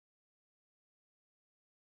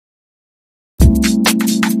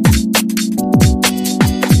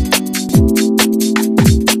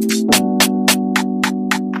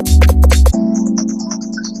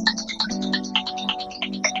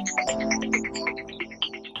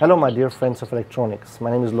Hello my dear friends of electronics, my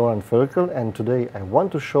name is Lorandt and today I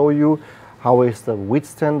want to show you how is the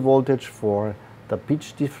withstand voltage for the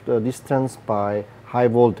pitch distance by high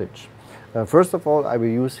voltage. First of all, I will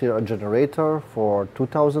use here a generator for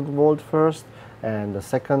 2000 volt first, and the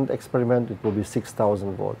second experiment it will be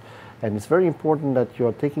 6000 volt. And it's very important that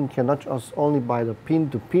you're taking care not just only by the pin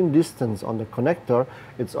to pin distance on the connector,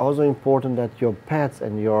 it's also important that your pads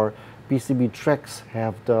and your PCB tracks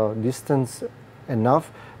have the distance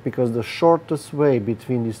enough, because the shortest way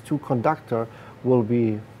between these two conductors will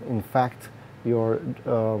be in fact your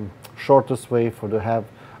shortest way for to have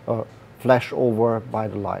a flash over by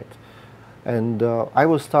the light. And I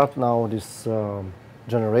will start now this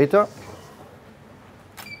generator.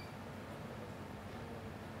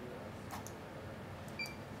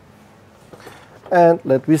 And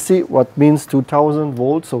let me see what means 2000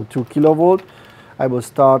 volts, so 2 kilovolt. I will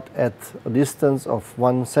start at a distance of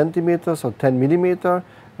 1 centimeter, so 10 millimeter,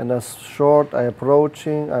 and as short I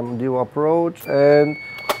do approach, and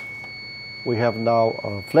we have now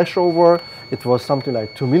a flashover. It was something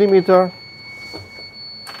like 2 millimeter,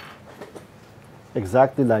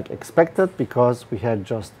 exactly like expected, because we had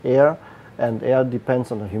just air, and air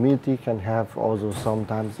depends on the humidity, can have also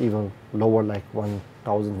sometimes even lower, like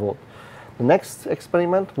 1000 volt. The next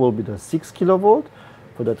experiment will be the 6 kilovolt.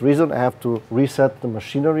 For that reason I have to reset the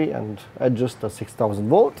machinery and adjust the 6000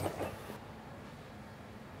 volt.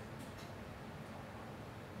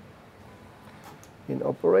 In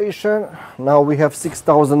operation, now we have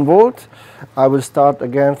 6000 volt. I will start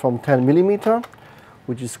again from 10 millimeter,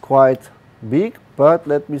 which is quite big, but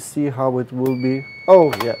let me see how it will be.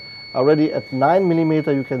 Oh yeah, already at 9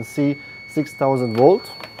 millimeter you can see 6000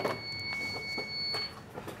 volt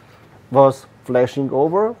was flashing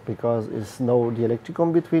over, because it's no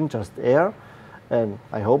dielectric between, just air. And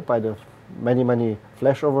I hope by the many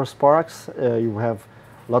flashover sparks you have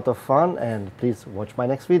a lot of fun, and please watch my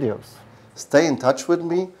next videos. Stay in touch with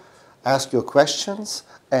me, ask your questions,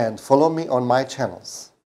 and follow me on my channels.